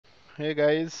Hey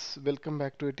guys, welcome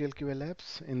back to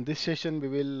etlqalabs. In this session, we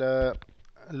will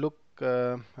look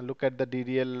at the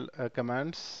DDL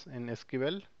commands in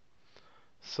SQL.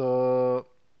 So,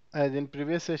 as in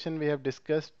previous session, we have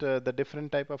discussed the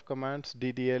different type of commands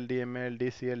DDL, DML,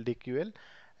 DCL, DQL,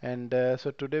 and so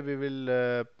today we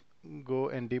will go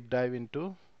and deep dive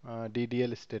into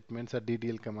DDL statements or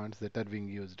DDL commands that are being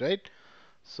used, right?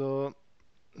 So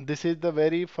this is the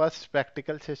very first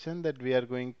practical session that we are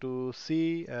going to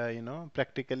see,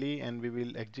 practically, and we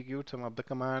will execute some of the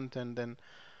commands, and then,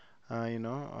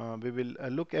 we will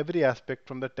look every aspect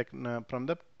from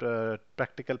the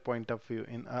practical point of view.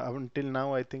 Until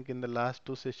now, I think in the last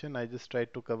two sessions, I just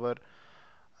tried to cover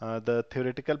the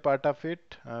theoretical part of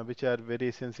it, which are very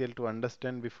essential to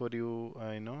understand before you,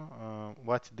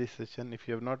 watch this session. If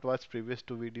you have not watched previous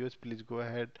two videos, please go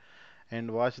ahead and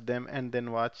watch them and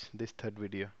then watch this third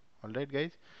video. All right,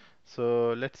 guys.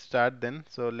 So let's start then.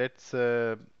 So let's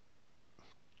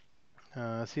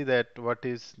see that what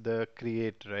is the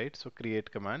create, right? So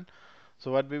create command. So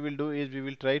what we will do is we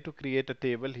will try to create a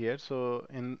table here. So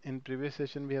in previous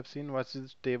session we have seen what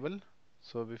is table.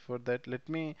 So before that, let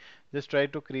me just try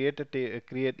to create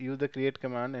use the create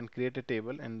command and create a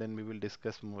table, and then we will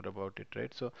discuss more about it,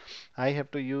 right? So I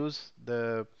have to use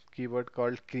the keyword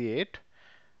called create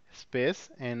space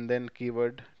and then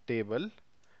keyword table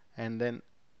and then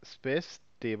space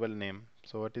table name.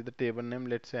 So what is the table name?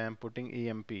 Let's say I'm putting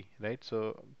EMP, right?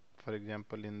 So for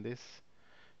example, in this,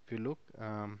 if you look,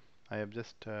 I have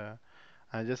just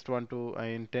I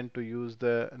intend to use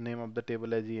the name of the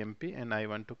table as EMP, and I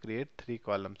want to create three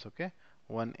columns. Okay,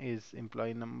 one is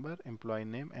employee number, employee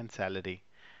name, and salary,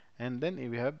 and then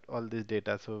we have all this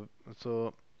data. So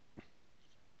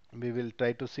we will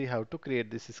try to see how to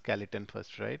create this skeleton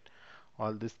first, right?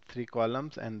 All these three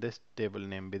columns and this table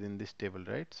name within this table,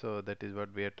 right? So that is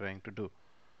what we are trying to do.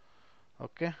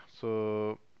 Okay,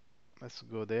 so let's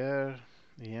go there,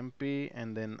 EMP,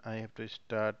 and then I have to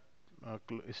start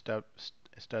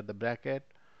the bracket,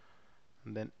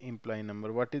 and then employee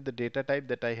number. What is the data type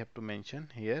that I have to mention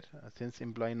here? Since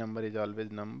employee number is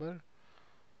always number,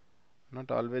 not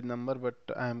always number, but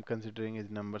I am considering is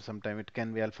number. Sometime it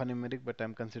can be alphanumeric, but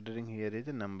I'm considering here is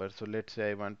a number. So let's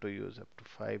say I want to use up to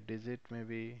 5 digit,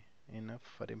 maybe enough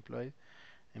for employee.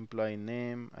 Employee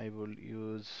name, I will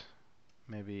use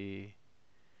maybe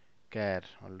care,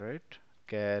 all right,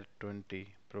 care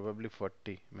 20, probably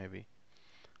 40, maybe.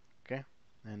 Okay,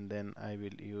 and then I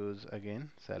will use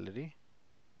again salary.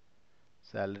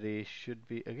 Salary should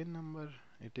be again number.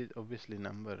 It is obviously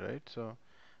number, right? So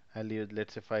I'll use,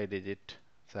 let's say, 5 digit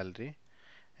salary,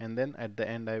 and then at the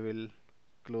end I will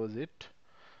close it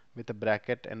with a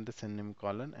bracket and the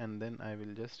semicolon, and then I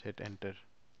will just hit enter.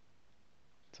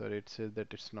 Sorry, it says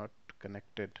that it's not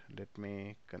connected. Let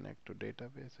me connect to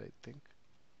database, I think.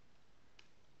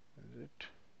 Is it?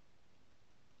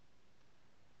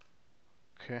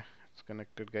 Okay, it's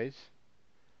connected, guys.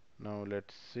 Now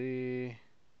let's see.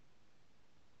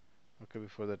 Okay,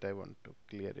 before that I want to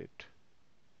clear it.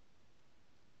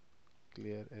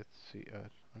 Clear HCR.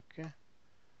 Okay.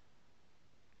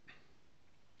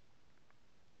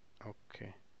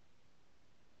 Okay.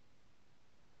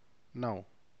 Now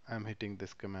I'm hitting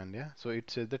this command, yeah. So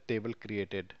it says the table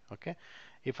created. Okay.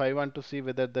 If I want to see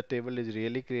whether the table is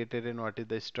really created and what is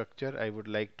the structure, I would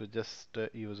like to just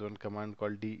use one command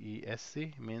called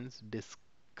DESC, means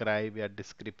describe your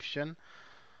description,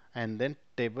 and then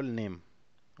table name,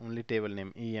 only table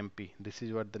name, EMP. This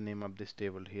is what the name of this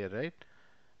table here, right?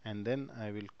 And then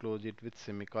I will close it with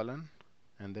semicolon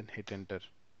and then hit enter.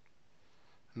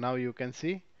 Now you can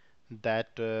see that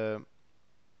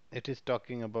it is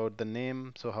talking about the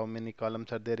name. So how many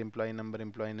columns are there? Employee number,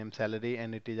 employee name, salary,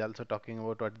 and it is also talking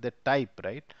about what the type,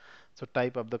 right? So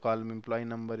type of the column, employee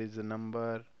number is a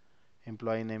number,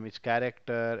 employee name is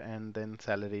character, and then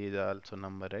salary is also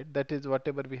number, right? That is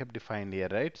whatever we have defined here,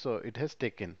 right? So it has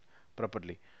taken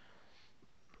properly.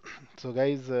 So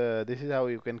guys, this is how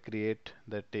you can create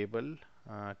the table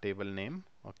name,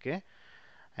 okay?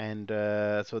 And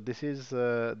so this is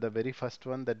the very first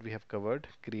one that we have covered,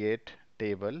 create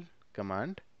table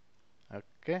command,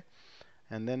 okay?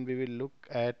 And then we will look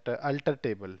at alter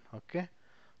table, okay?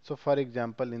 So for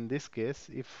example, in this case,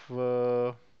 if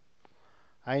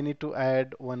I need to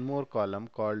add one more column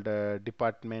called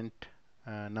department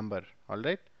number, all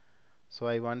right? So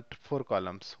I want four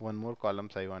columns, one more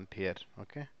columns I want here,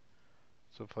 okay?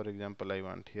 So for example, I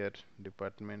want here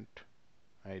department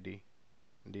ID,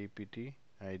 DPT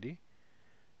ID,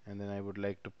 and then I would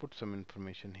like to put some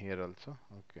information here also.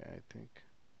 Okay, I think,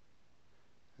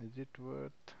 is it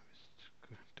worth,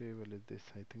 which table is this?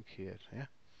 I think here, yeah,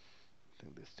 I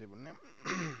think this table name.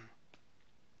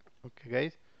 Okay,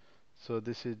 guys. So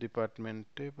this is department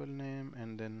table name,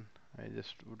 and then I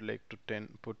just would like to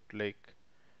put like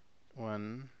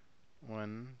one,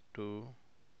 one, two,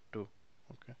 two.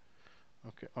 Okay,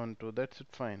 okay, on two. That's it.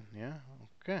 Fine. Yeah.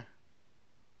 Okay.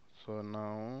 So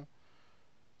now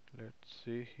let's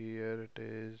see here. It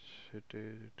is. It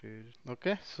is. It is.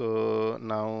 Okay. So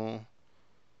now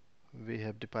we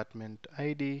have department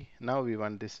ID. Now we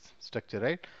want this structure,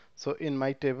 right? So in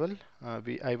my table,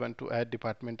 we I want to add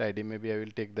department ID. Maybe I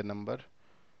will take the number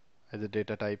as a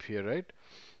data type here, right?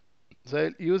 So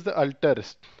I'll use the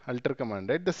alter command,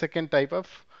 right? The second type of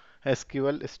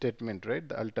SQL statement, right?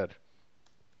 The alter.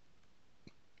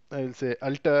 I will say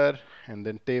alter and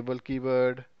then table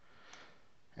keyword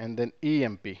and then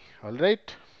EMP. All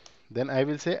right. Then I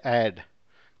will say add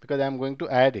because I'm going to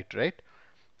add it, right?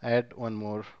 Add one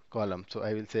more column. So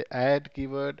I will say add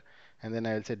keyword and then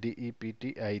I will say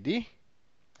DEPT ID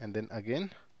and then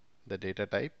again the data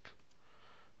type.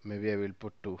 Maybe I will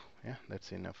put two. Yeah,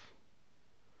 that's enough.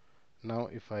 Now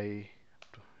if I hit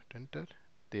enter,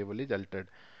 table is altered.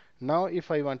 Now if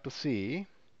I want to see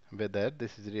whether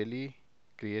this is really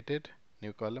created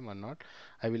new column or not,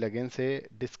 I will again say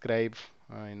describe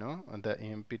the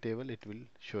EMP table, it will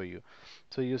show you.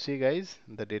 So you see guys,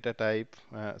 the data type,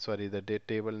 sorry, the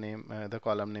table name, the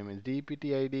column name is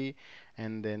DPT ID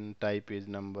and then type is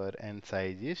number and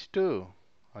size is 2.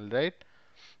 All right.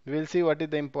 We will see what is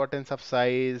the importance of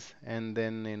size and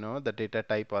then the data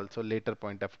type also later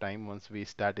point of time once we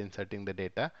start inserting the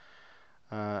data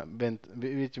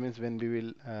which means when we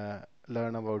will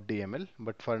learn about DML.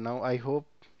 But for now, I hope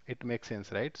it makes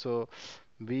sense, right? So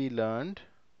we learned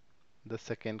the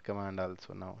second command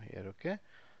also now here. Okay,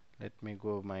 let me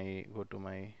go to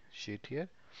my sheet here.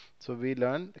 So we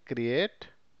learned create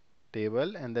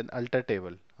table and then alter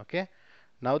table. Okay.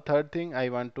 Now third thing I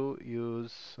want to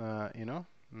use,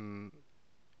 mm,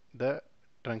 the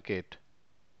truncate.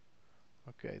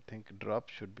 Okay, I think drop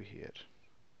should be here.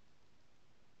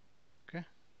 Okay,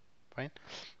 fine.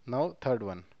 Now third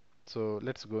one. So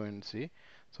let's go and see.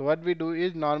 So what we do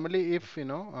is normally if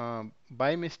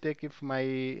by mistake if my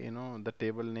the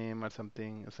table name or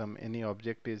something any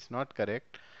object is not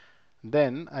correct,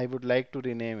 then I would like to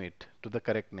rename it to the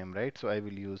correct name, right? So I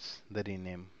will use the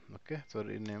rename. Okay, so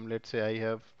rename. Let's say I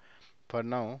have for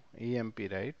now EMP,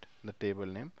 right? The table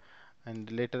name,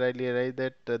 and later I realize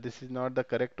that this is not the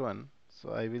correct one.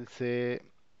 So I will say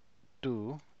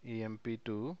to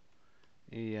EMP2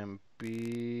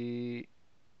 EMP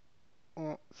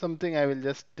something I will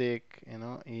just take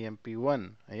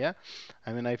EMP1. Yeah,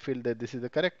 I mean I feel that this is the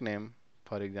correct name,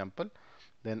 for example,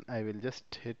 then I will just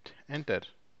hit enter.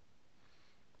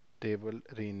 Table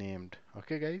renamed.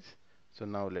 Okay guys, so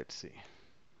now let's see.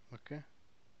 Okay,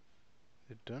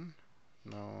 it done.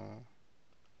 Now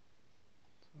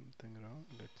something wrong,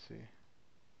 let's see.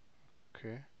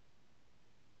 Okay,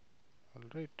 all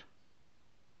right,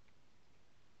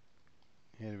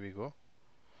 here we go.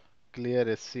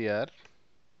 Clear SCR.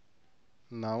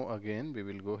 Now again we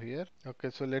will go here. Okay,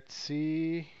 so let's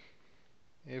see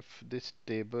if this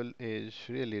table is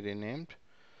really renamed.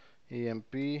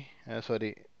 EMP,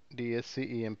 sorry,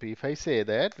 DSC EMP. If I say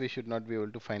that, we should not be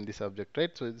able to find this object,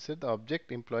 right? So it said the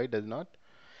object employee does not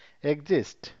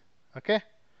exist. Okay.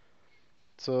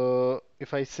 So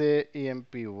if I say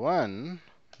EMP1,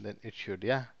 then it should,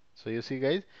 yeah. So you see,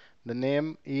 guys, the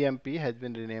name EMP has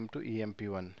been renamed to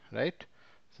EMP1, right?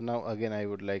 So now again, I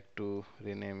would like to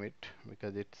rename it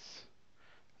because it's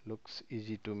looks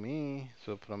easy to me.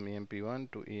 So from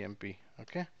EMP1 to EMP.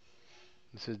 Okay.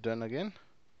 This is done again.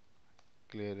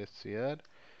 Clear SCR.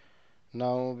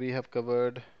 Now we have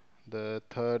covered the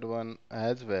third one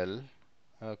as well.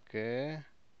 Okay,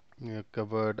 we have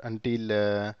covered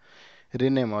until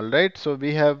rename. All right. So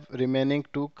we have remaining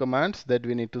two commands that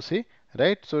we need to see.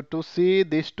 Right. So to see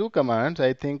these two commands,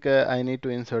 I think I need to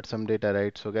insert some data.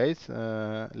 Right. So guys,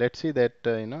 let's see that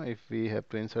if we have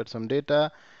to insert some data,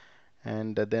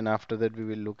 and then after that we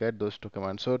will look at those two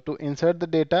commands. So to insert the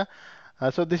data,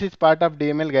 so this is part of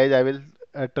DML, guys. I will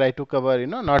try to cover,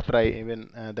 not try even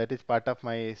that is part of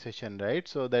my session, right?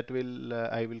 So that will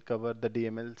I will cover the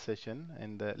DML session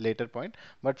in the later point.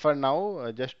 But for now,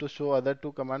 just to show other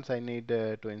two commands, I need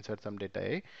to insert some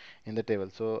data in the table.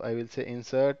 So I will say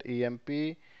insert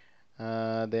EMP.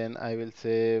 Then I will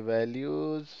say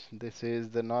values. This is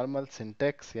the normal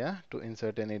syntax, yeah, to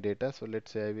insert any data. So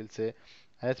let's say I will say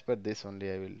as per this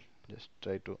only. I will just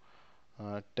try to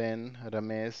 10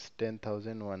 Ramesh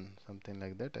 10,001 something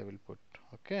like that I will put.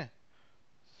 Okay,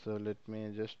 so let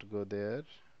me just go there.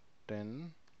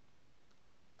 10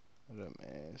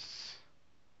 Ramesh.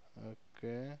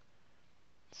 Okay,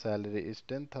 salary is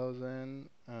 10,000.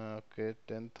 Okay,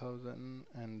 10,000,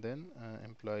 and then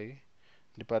employee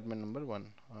department number 1.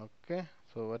 Okay,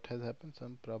 so what has happened?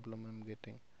 Some problem I'm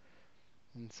getting.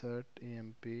 Insert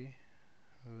EMP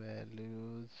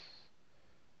values.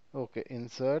 Okay,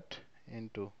 insert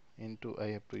into I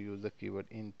have to use the keyword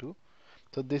into.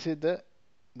 So the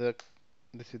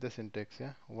this is the syntax.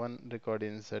 Yeah, one record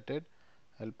inserted.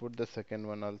 I'll put the second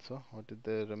one also. What is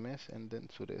the Ramesh and then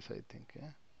Suresh, I think.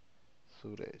 Yeah,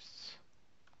 Suresh,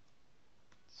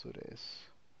 Suresh,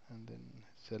 and then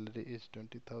salary is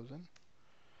 20,000.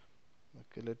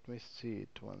 Okay, let me see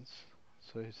it once.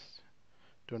 So it's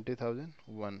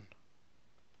 20,001.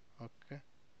 Okay,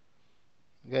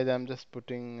 guys, I'm just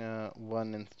putting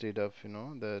one instead of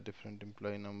the different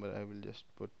employee number. I will just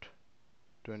put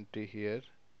 20 here,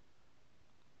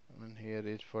 and here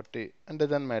is 40, and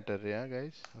doesn't matter. Yeah,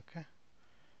 guys. Okay,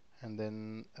 and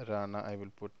then Rana, I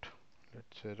will put.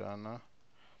 Let's say Rana.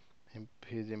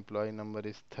 His employee number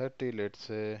is 30, let's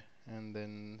say, and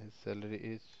then his salary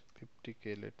is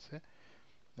 50K, let's say.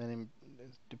 Then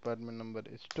his department number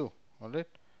is 2. All right.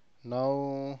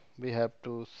 Now we have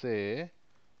to say,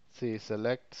 see,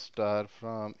 select star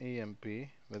from EMP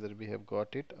whether we have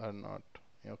got it or not.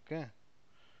 Okay.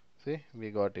 See,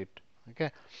 we got it.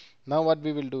 Okay. Now what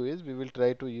we will do is we will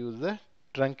try to use the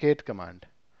truncate command.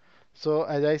 So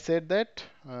as I said that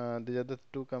these are the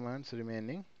two commands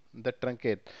remaining. The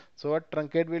truncate. So what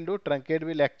truncate will do? Truncate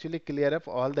will actually clear up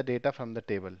all the data from the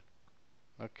table.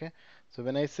 Okay. So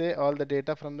when I say all the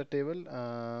data from the table,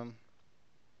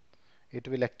 it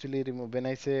will actually remove. When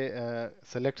I say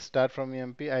select star from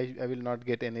EMP, I will not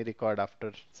get any record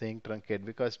after saying truncate,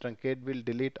 because truncate will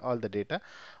delete all the data.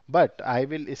 But I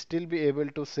will still be able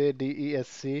to say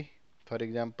DESC, for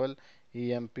example,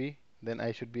 EMP, then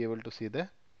I should be able to see the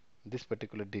this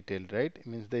particular detail, right? It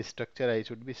means the structure I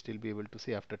should be still be able to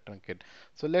see after truncate.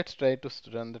 So let's try to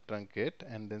run the truncate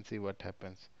and then see what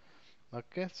happens.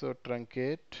 Okay, so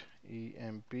truncate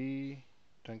emp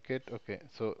truncate. Okay,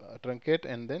 so truncate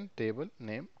and then table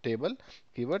name table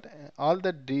keyword. All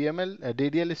the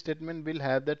DDL statement will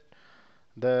have that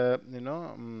the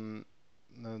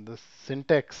the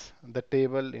syntax, the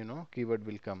table keyword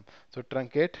will come. So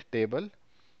truncate table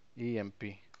EMP.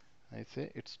 I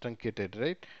say it's truncated,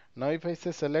 right? Now if I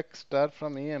say select star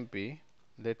from EMP,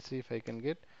 let's see if I can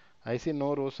get. I see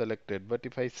no row selected, but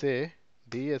if I say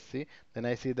DSC, then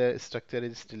I see the structure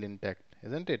is still intact,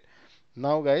 isn't it?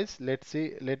 Now guys, let's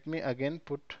see. Let me again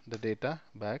put the data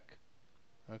back.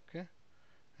 Okay,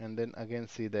 and then again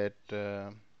see that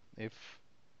if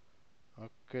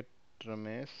okay,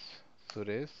 Ramesh,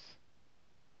 Suresh,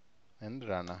 and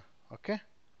Rana. Okay.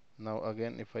 Now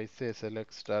again, if I say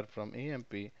select star from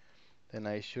EMP, then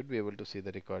I should be able to see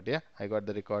the record. Yeah, I got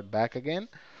the record back again.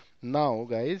 Now,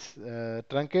 guys,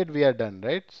 truncate we are done,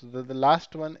 right? So the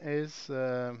last one is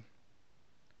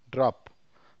drop.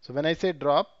 So when I say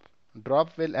drop,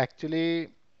 drop will actually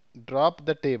drop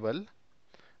the table,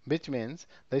 which means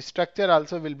the structure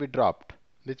also will be dropped.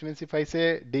 Which means if I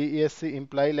say DESC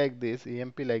imply like this,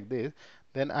 EMP like this,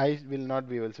 then I will not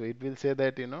be able to. It will say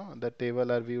that the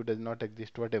table or view does not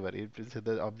exist, whatever. It will say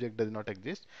the object does not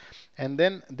exist, and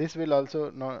then this will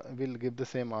also will give the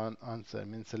same answer.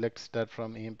 Means select star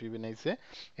from EMP. When I say,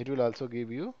 it will also give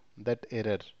you that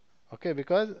error. Okay,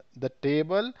 because the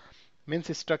table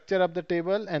means structure of the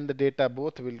table and the data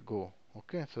both will go.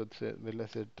 Okay, so will I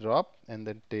say drop and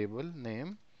then table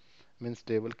name means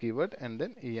table keyword and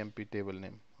then EMP table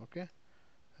name. Okay,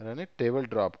 run it, table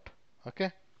dropped.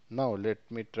 Okay, now let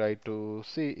me try to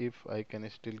see if I can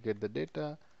still get the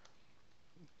data.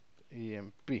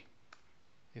 EMP,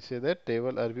 you say that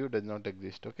table or view does not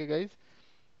exist. Okay guys,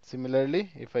 similarly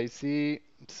if I see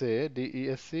say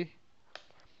DESC,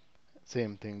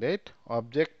 same thing, right?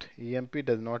 Object EMP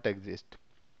does not exist,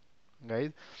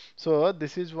 guys. So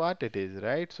this is what it is,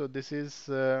 right? So this is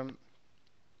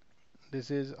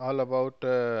all about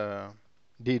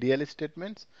DDL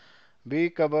statements. We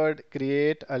covered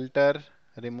create, alter,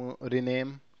 remove,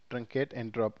 rename, truncate,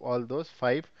 and drop. All those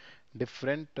 5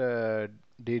 different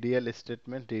DDL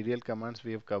statements, DDL commands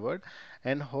we have covered,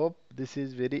 and hope this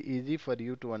is very easy for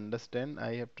you to understand.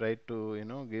 I have tried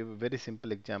to give a very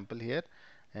simple example here,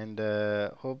 and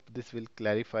hope this will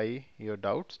clarify your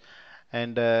doubts.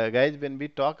 And guys, when we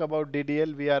talk about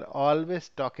DDL, we are always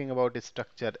talking about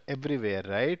structure everywhere,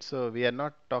 right? So we are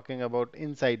not talking about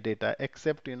inside data,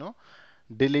 except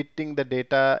deleting the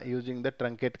data using the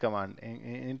truncate command.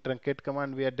 In truncate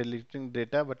command, we are deleting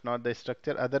data, but not the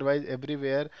structure. Otherwise,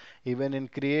 everywhere, even in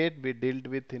create, we dealt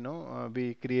with,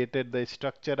 we created the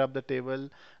structure of the table,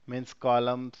 means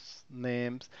columns,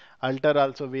 names. Alter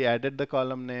also, we added the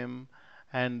column name.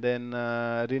 and then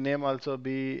rename also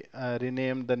be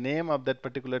rename the name of that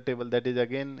particular table. That is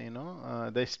again,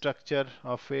 the structure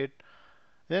of it,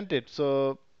 isn't it?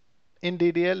 So in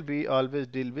DDL, we always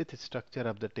deal with structure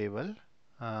of the table,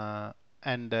 uh,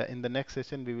 and in the next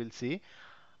session we will see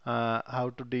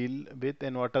how to deal with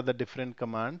and what are the different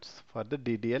commands for the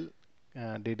DDL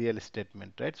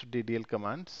statement, right? So DDL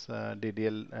commands,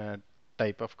 DDL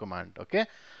type of command, okay?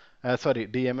 Sorry,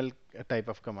 DML type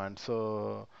of command.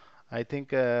 So I think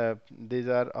these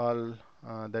are all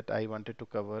that I wanted to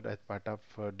cover as part of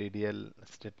DDL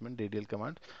statement, DDL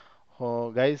command.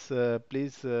 Oh, guys,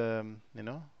 please,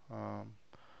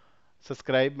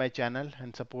 subscribe my channel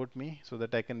and support me so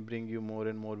that I can bring you more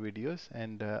and more videos.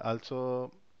 And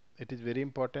also, it is very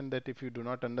important that if you do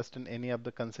not understand any of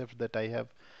the concepts that I have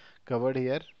covered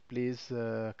here, please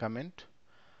comment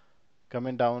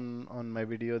down on my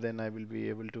video. Then I will be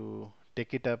able to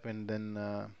take it up and then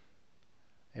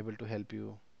able to help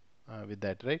you with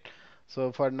that, right?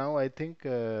 So for now, I think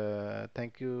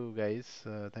thank you guys.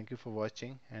 Thank you for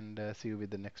watching and see you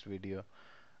with the next video.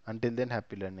 Until then,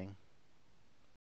 happy learning.